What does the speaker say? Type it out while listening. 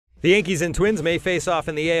The Yankees and Twins may face off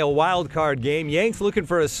in the AL wildcard game. Yanks looking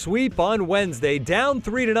for a sweep on Wednesday. Down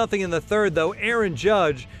 3-0 in the third, though. Aaron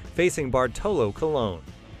Judge facing Bartolo Colon.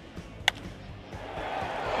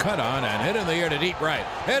 Cut on and hit in the air to deep right.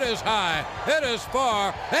 Hit is high, hit is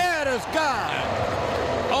far, it is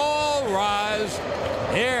gone. All rise.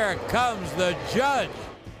 Here comes the Judge.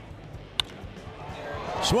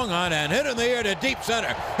 Swung on and hit in the air to deep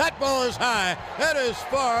center. That ball is high, it is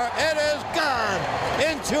far, it is gone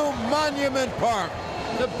into Monument Park.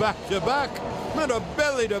 The back-to-back and a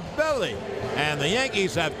belly-to-belly. And the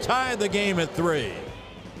Yankees have tied the game at 3.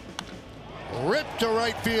 Ripped to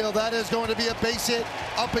right field. That is going to be a base hit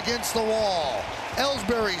up against the wall.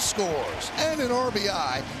 Ellsbury scores and an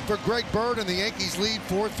RBI for Greg Bird, and the Yankees lead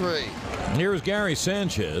 4-3. Here's Gary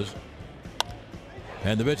Sanchez.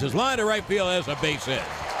 And the pitch is lined to right field as a base hit.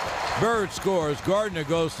 Bird scores. Gardner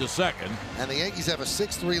goes to second. And the Yankees have a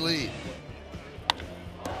 6-3 lead.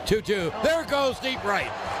 2-2. There goes deep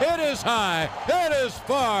right. It is high. It is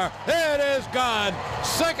far. It is gone.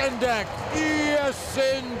 Second deck. Yes,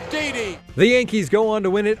 indeedy. The Yankees go on to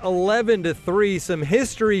win it 11-3. Some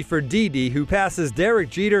history for Didi, who passes Derek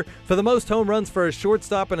Jeter for the most home runs for a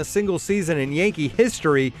shortstop in a single season in Yankee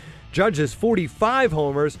history. Judge's 45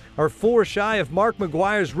 homers are 4 shy of Mark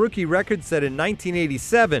McGwire's rookie record set in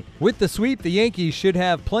 1987. With the sweep, the Yankees should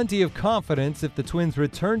have plenty of confidence if the Twins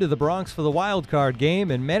return to the Bronx for the wild card game,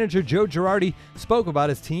 and manager Joe Girardi spoke about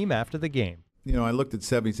his team after the game. You know, I looked at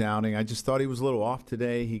Seby's outing. I just thought he was a little off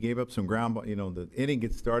today. He gave up some ground ball. You know, the inning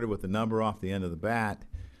gets started with a number off the end of the bat.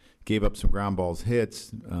 Gave up some ground balls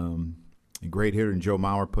hits. A great hitter, and Joe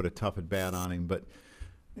Mauer put a tough at bat on him, but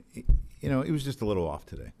you know, he was just a little off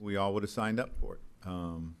today. We all would have signed up for it.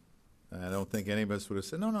 I don't think any of us would have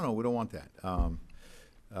said, no, we don't want that.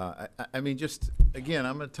 I mean, just, again,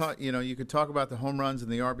 I'm going to talk, you know, you could talk about the home runs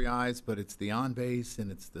and the RBIs, but it's the on-base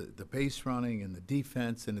and it's the base running and the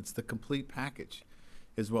defense, and it's the complete package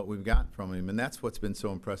is what we've got from him, and that's what's been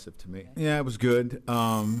so impressive to me. Yeah, it was good.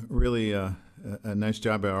 Really a nice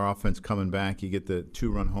job by our offense coming back. You get the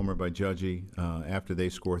 2-run homer by Judgy after they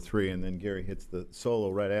score 3, and then Gary hits the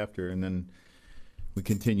solo right after, and then we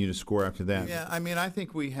continue to score after that. Yeah, I mean, I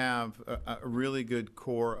think we have a really good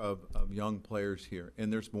core of young players here,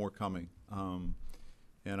 and there's more coming.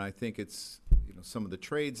 And I think it's, you know, some of the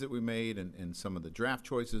trades that we made and some of the draft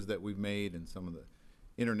choices that we've made and some of the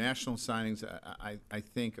international signings. I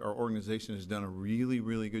think our organization has done a really,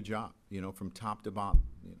 really good job, you know, from top to bottom.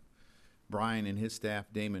 You know, Brian and his staff,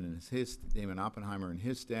 Damon Oppenheimer and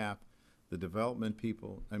his staff, the development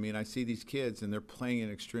people. I mean, I see these kids, and they're playing at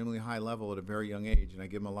an extremely high level at a very young age, and I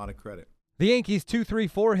give them a lot of credit. The Yankees'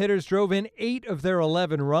 2-3-4 hitters drove in 8 of their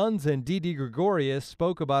 11 runs, and Didi Gregorius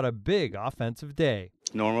spoke about a big offensive day.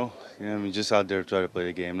 Normal, you know, I mean, just out there to try to play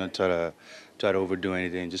the game, not try to overdo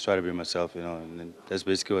anything, just try to be myself, you know, and that's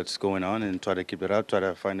basically what's going on, and try to keep it up, try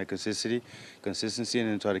to find the consistency, and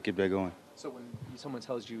then try to keep that going. So when someone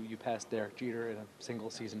tells you you passed Derek Jeter in a single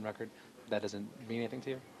season record, that doesn't mean anything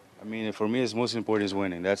to you? I mean, for me, it's most important is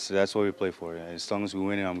winning. That's what we play for. As long as we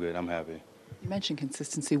win it, I'm good. I'm happy. You mentioned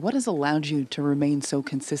consistency. What has allowed you to remain so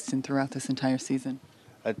consistent throughout this entire season?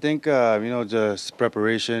 I think, you know, just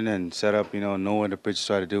preparation and setup, you know what the pitchers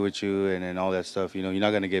try to do with you and all that stuff. You know, you're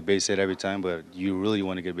not going to get base hit every time, but you really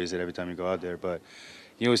want to get base hit every time you go out there. But,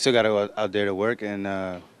 you know, we still got to go out there to work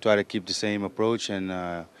and try to keep the same approach.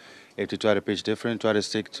 And if you try to pitch different, try to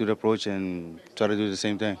stick to the approach and try to do the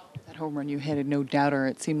same thing. That home run you hit had no doubter.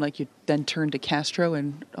 It seemed like you then turned to Castro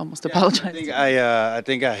and almost apologized. I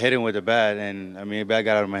think I hit him with the bat, and, I mean, the bat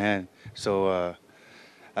got out of my hand. So,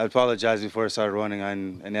 I apologized before I started running,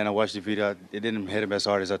 and then I watched the video. It didn't hit him as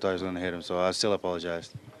hard as I thought it was going to hit him, so I still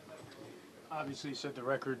apologized. Obviously, you said the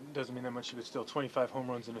record doesn't mean that much, but still 25 home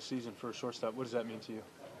runs in a season for a shortstop. What does that mean to you?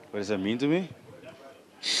 What does that mean to me?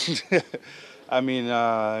 I mean, you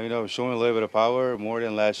know, showing a little bit of power more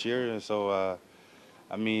than last year. So,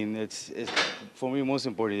 I mean, it's for me, most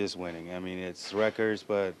important is winning. I mean, it's records,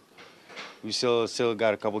 but we still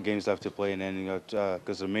got a couple games left to play, and then, you know,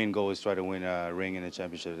 because the main goal is try to win a ring in the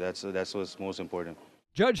championship. That's what's most important.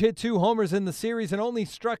 Judge hit 2 homers in the series and only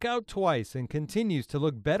struck out twice, and continues to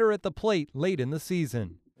look better at the plate late in the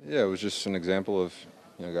season. Yeah, it was just an example of,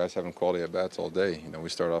 you know, guys having quality at bats all day. You know, we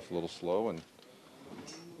start off a little slow, and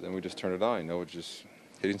then we just turn it on. You know, it's just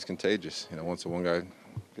hitting's contagious. You know, once the one guy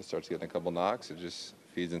starts getting a couple knocks, it just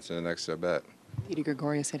feeds into the next at bat. Didi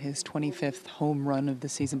Gregorius hit his 25th home run of the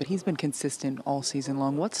season, but he's been consistent all season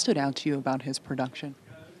long. What stood out to you about his production?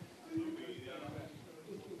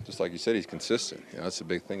 Just like you said, he's consistent. You know, that's the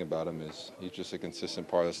big thing about him is he's just a consistent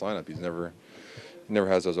part of this lineup. He's never never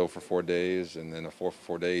has those 0 for 4 days, and then a 4 for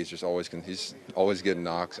 4 days. Just he's always getting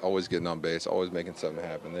knocks, always getting on base, always making something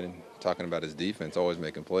happen. Then talking about his defense, always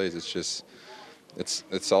making plays. It's just it's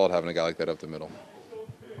solid having a guy like that up the middle.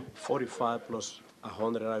 45 plus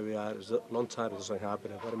 100 RBI is a long time. It doesn't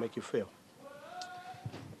happen. How does it make you feel?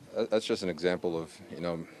 That's just an example of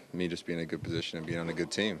me just being in a good position and being on a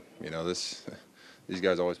good team. These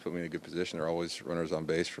guys always put me in a good position. They're always runners on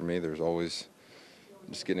base for me. There's always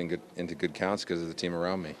just getting into good counts because of the team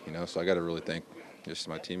around me. So I got to really thank just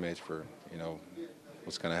my teammates for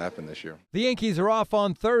what's going to happen this year. The Yankees are off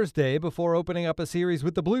on Thursday before opening up a series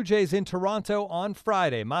with the Blue Jays in Toronto on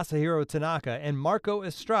Friday. Masahiro Tanaka and Marco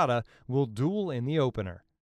Estrada will duel in the opener.